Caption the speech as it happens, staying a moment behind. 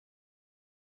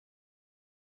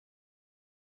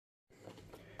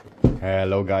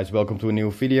Hello guys, welcome to a new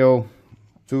video.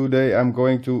 Today I'm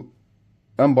going to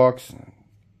unbox,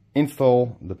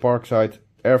 install the Parkside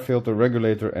Air Filter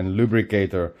Regulator and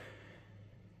Lubricator.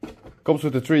 Comes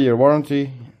with a 3-year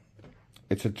warranty.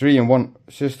 It's a 3-in-1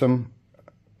 system,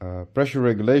 pressure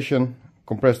regulation,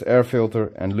 compressed air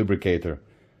filter and lubricator.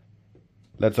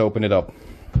 Let's open it up.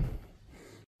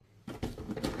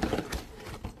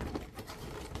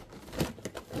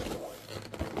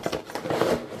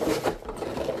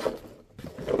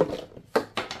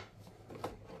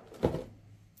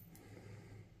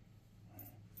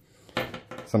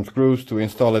 Some screws to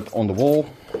install it on the wall.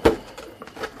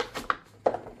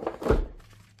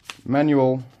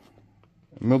 Manual,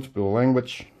 multiple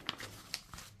language.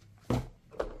 And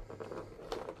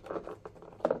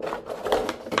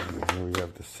here we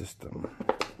have the system.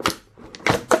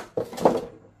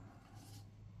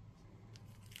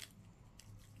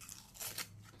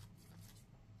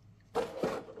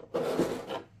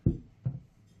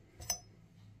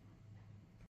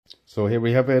 So here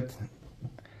we have it.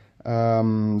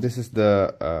 This is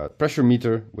the pressure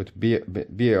meter with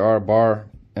BAR bar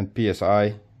and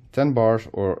PSI, 10 bars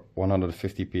or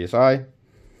 150 PSI,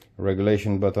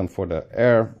 regulation button for the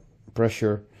air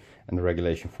pressure and the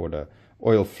regulation for the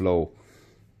oil flow.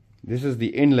 This is the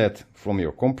inlet from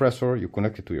your compressor. You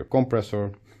connect it to your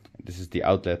compressor. This is the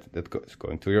outlet that is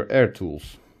going to your air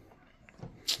tools.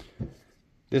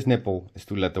 This nipple is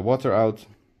to let the water out.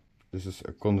 This is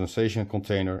a condensation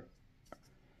container,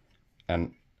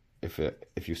 and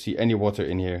if you see any water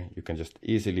in here, you can just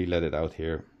easily let it out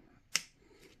here.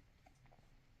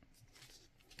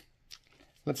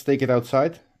 Let's take it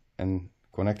outside and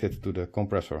connect it to the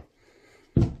compressor.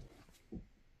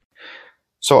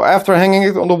 So after hanging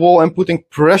it on the wall and putting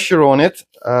pressure on it,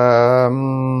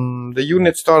 the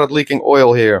unit started leaking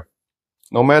oil here.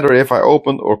 No matter if I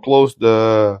opened or closed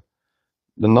the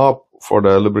knob for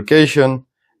the lubrication,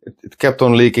 it kept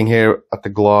on leaking here at the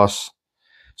glass.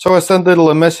 So I sent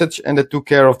Lidl a message and they took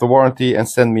care of the warranty and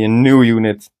sent me a new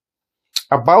unit.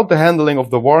 About the handling of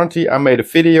the warranty, I made a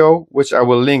video, which I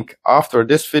will link after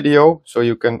this video, so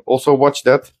you can also watch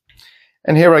that.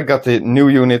 And here I got the new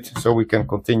unit, so we can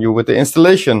continue with the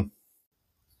installation.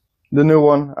 The new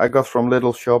one I got from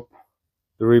Lidl shop,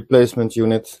 the replacement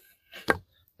unit.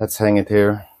 Let's hang it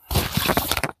here.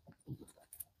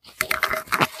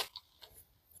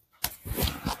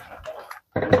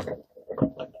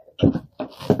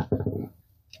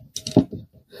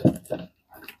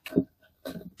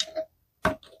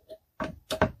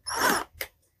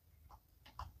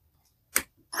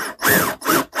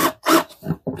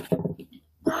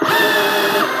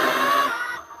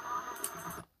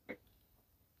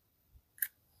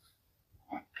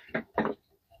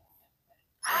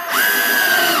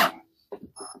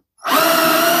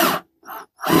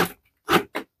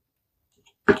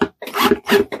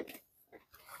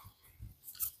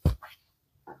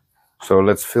 So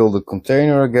let's fill the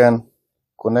container again,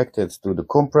 connect it to the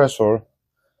compressor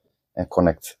and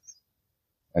connect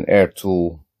an air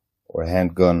tool or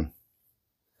hand gun.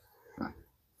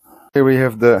 Here we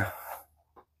have the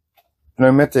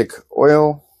pneumatic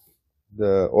oil,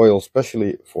 the oil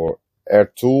especially for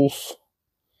air tools.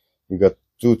 You got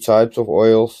two types of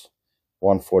oils,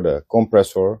 one for the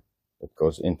compressor that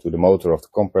goes into the motor of the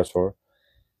compressor,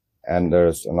 and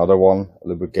there's another one,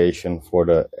 lubrication for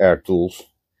the air tools,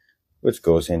 which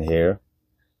goes in here.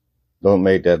 Don't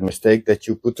make that mistake that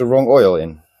you put the wrong oil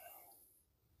in.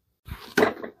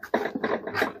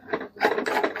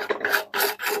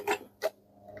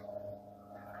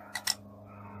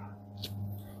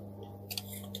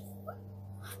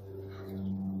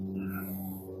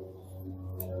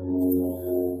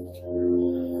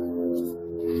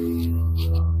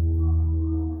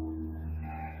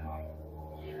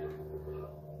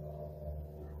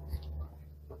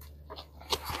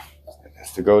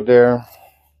 To go there.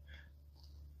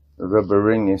 The rubber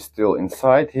ring is still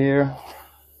inside here.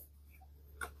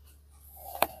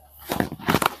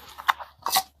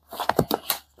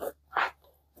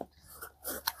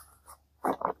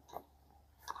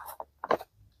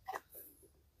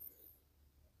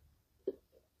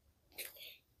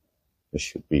 This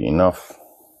should be enough.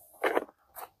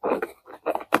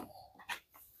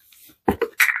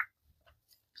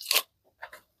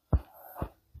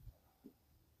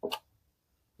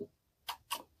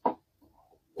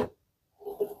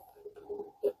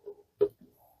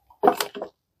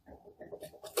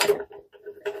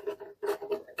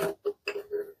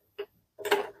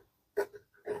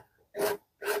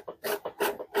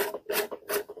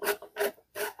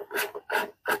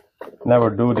 Never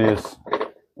do this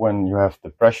when you have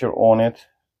the pressure on it,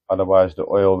 otherwise the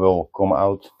oil will come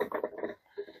out.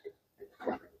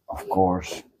 Of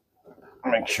course,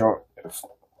 make sure it's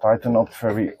tightened up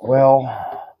very well.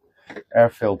 Air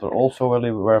filter also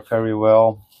work very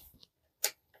well.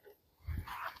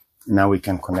 Now we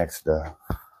can connect the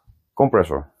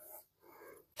compressor.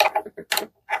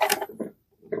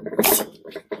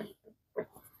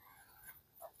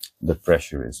 The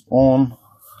pressure is on.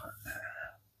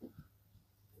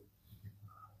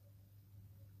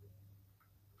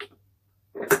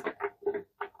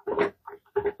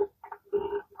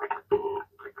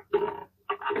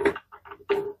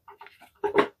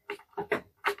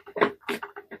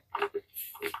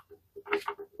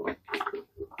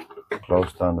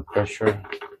 Close down the pressure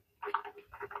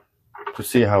to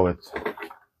see how it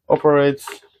operates.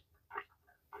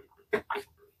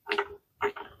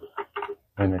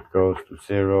 When it goes to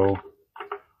 0,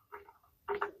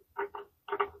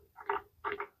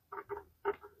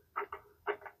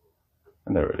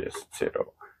 and there it is,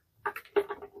 0.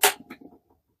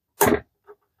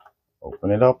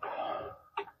 Open it up.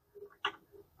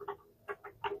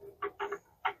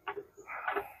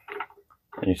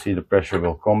 And you see the pressure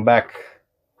will come back.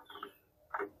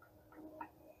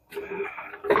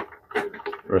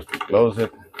 First we close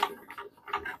it.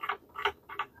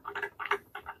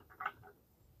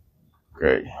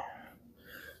 Okay,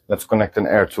 let's connect an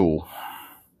air tool.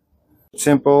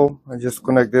 Simple, I just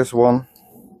connect this one.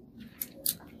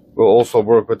 We'll also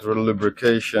work with the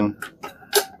lubrication.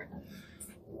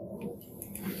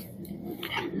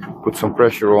 Put some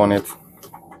pressure on it.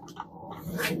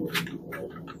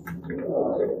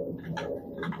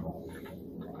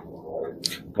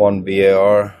 One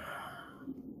bar.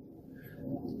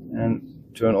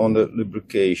 And turn on the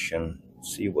lubrication.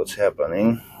 See what's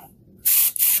happening.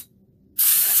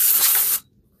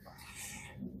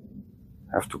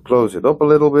 Have to close it up a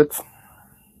little bit.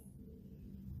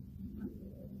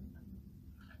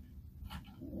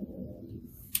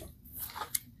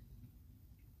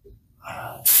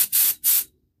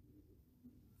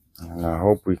 And I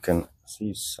hope we can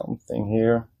see something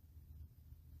here.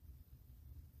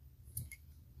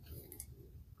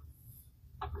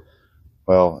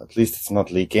 Well, at least it's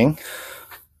not leaking.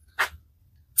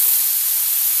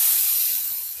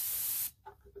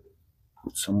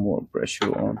 Put some more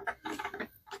pressure on.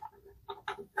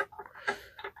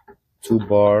 2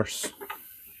 bars.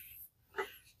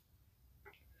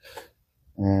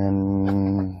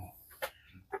 And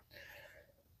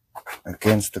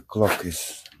against the clock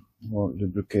is more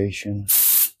lubrication.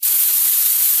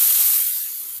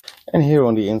 And here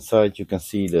on the inside you can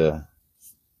see the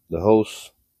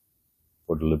hose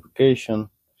for the lubrication.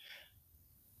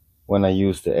 When I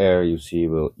use the air, you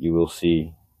will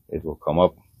see it will come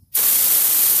up.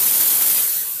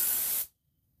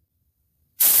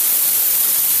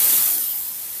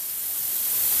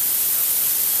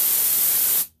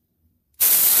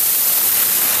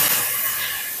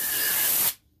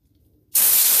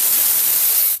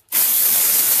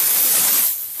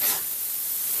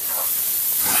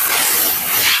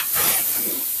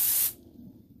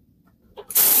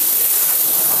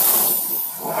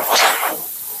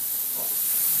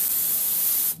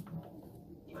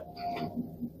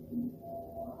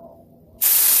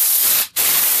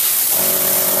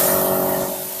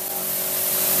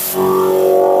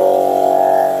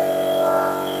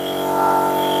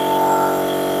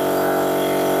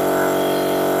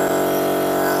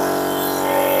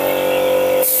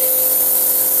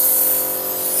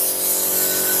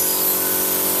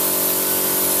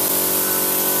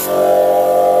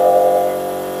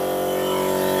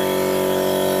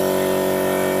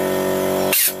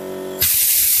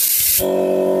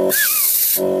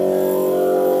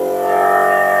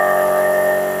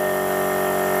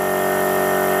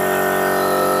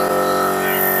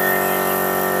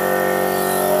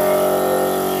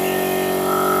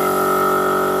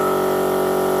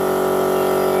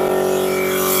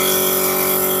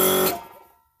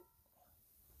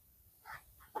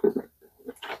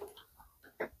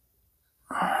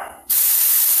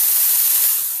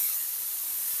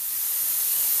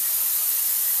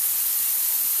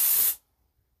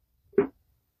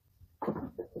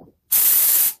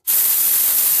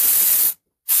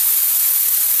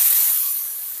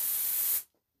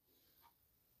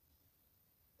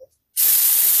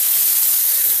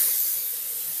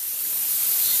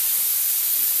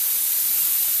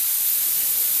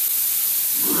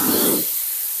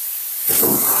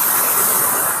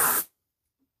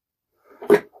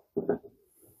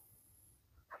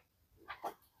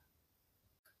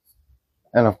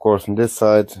 And of course on this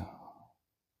side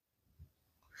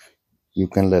you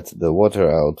can let the water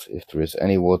out if there is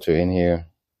any water in here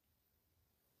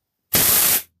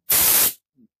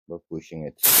by pushing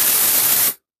it.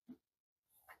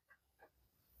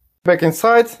 Back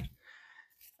inside,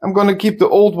 I'm gonna keep the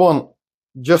old one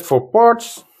just for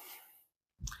parts.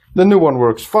 The new one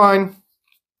works fine.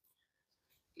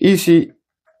 Easy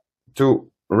to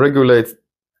regulate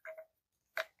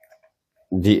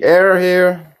the air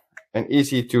here and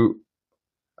easy to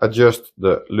adjust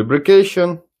the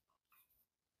lubrication.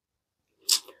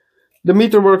 The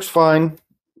meter works fine.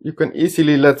 You can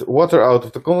easily let water out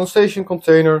of the condensation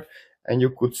container, and you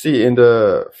could see in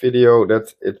the video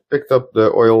that it picked up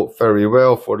the oil very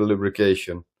well for the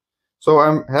lubrication. So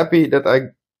I'm happy that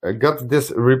I got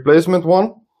this replacement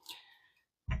one.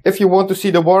 If you want to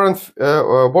see the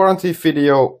warranty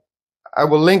video, I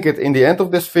will link it in the end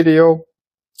of this video.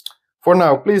 For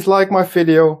now, please like my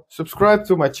video, subscribe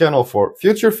to my channel for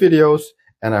future videos,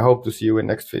 and I hope to see you in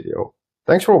next video.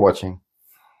 Thanks for watching.